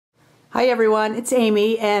Hi everyone, it's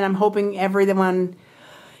Amy, and I'm hoping everyone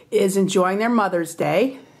is enjoying their Mother's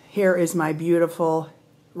Day. Here is my beautiful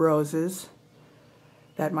roses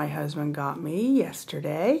that my husband got me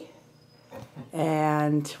yesterday.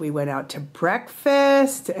 And we went out to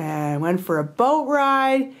breakfast and went for a boat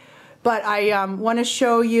ride. But I want to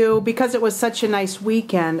show you, because it was such a nice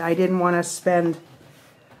weekend, I didn't want to spend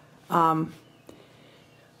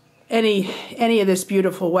any of this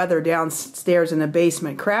beautiful weather downstairs in the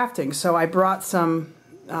basement crafting. So I brought some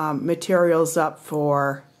materials up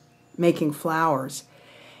for making flowers.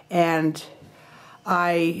 And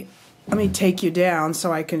let me take you down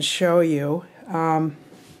so I can show you.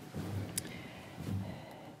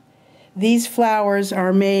 These flowers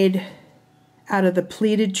are made out of the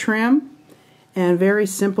pleated trim and very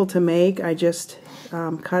simple to make. I just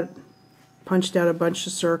punched out a bunch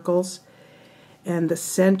of circles. And the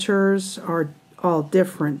centers are all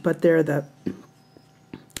different, but they're the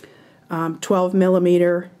 12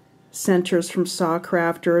 millimeter centers from Saw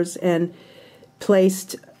Crafters, and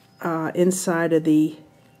placed inside of these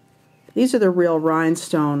are the real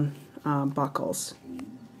rhinestone buckles.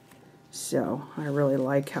 So I really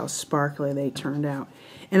like how sparkly they turned out.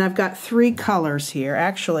 And I've got 3 colors here.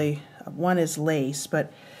 Actually, one is lace,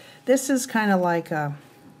 but this is kind of like a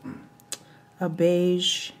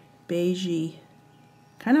beigey,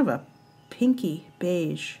 kind of a pinky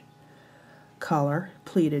beige color,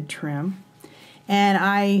 pleated trim. And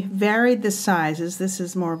I varied the sizes. This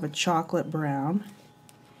is more of a chocolate brown.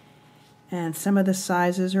 And some of the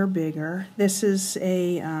sizes are bigger. This is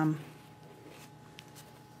a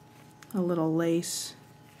little lace.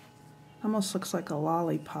 Almost looks like a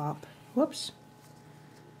lollipop. Whoops.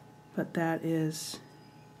 But that is,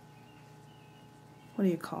 what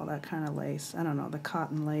do you call that kind of lace? I don't know, the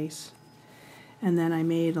cotton lace. And then I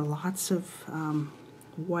made lots of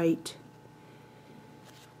white.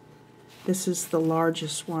 This is the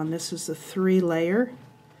largest one. This is the 3-layer.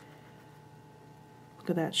 Look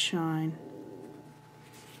at that shine.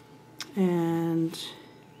 And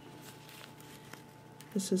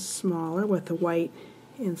this is smaller with the white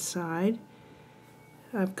inside.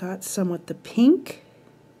 I've got some with the pink.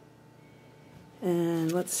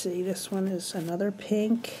 And let's see, this one is another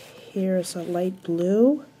pink. Here's a light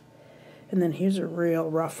blue. And then here's a real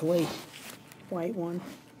roughly white one.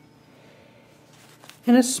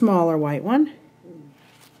 And a smaller white one.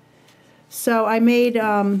 So I made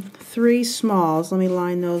 3 smalls. Let me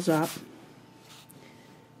line those up.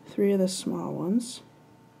 3 of the small ones.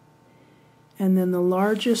 And then the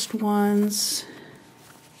largest ones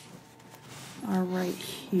are right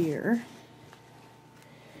here.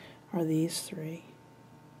 Are these 3.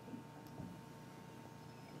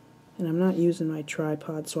 And I'm not using my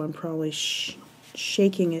tripod, so I'm probably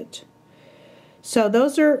shaking it. So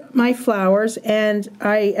those are my flowers, and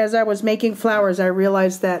as I was making flowers, I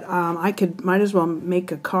realized that might as well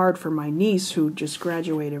make a card for my niece who just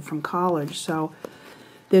graduated from college. So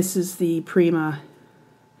this is the Prima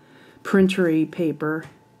printery paper,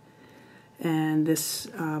 and this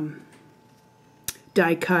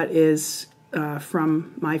die cut is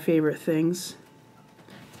from My Favorite Things.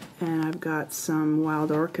 And I've got some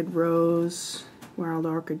Wild Orchid Rose, Wild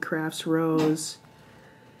Orchid Crafts Rose,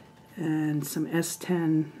 and some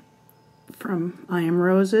S10 from I Am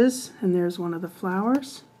Roses, and there's one of the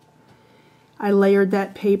flowers. I layered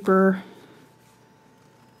that paper,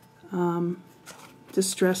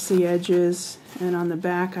 distressed the edges, and on the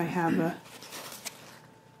back I have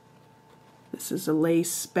this is a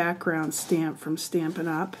lace background stamp from Stampin'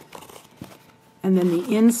 Up. And then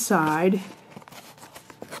the inside,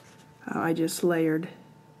 I just layered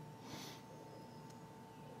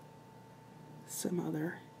some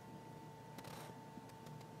other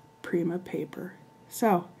Prima paper.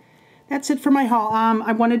 So that's it for my haul.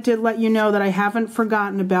 I wanted to let you know that I haven't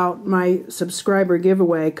forgotten about my subscriber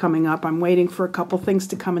giveaway coming up. I'm waiting for a couple things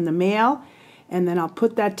to come in the mail, and then I'll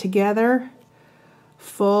put that together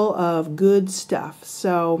full of good stuff.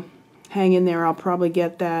 So hang in there. I'll probably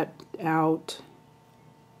get that out,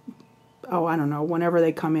 oh, I don't know, whenever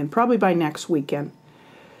they come in, probably by next weekend.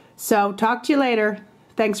 So talk to you later.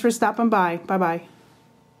 Thanks for stopping by. Bye-bye.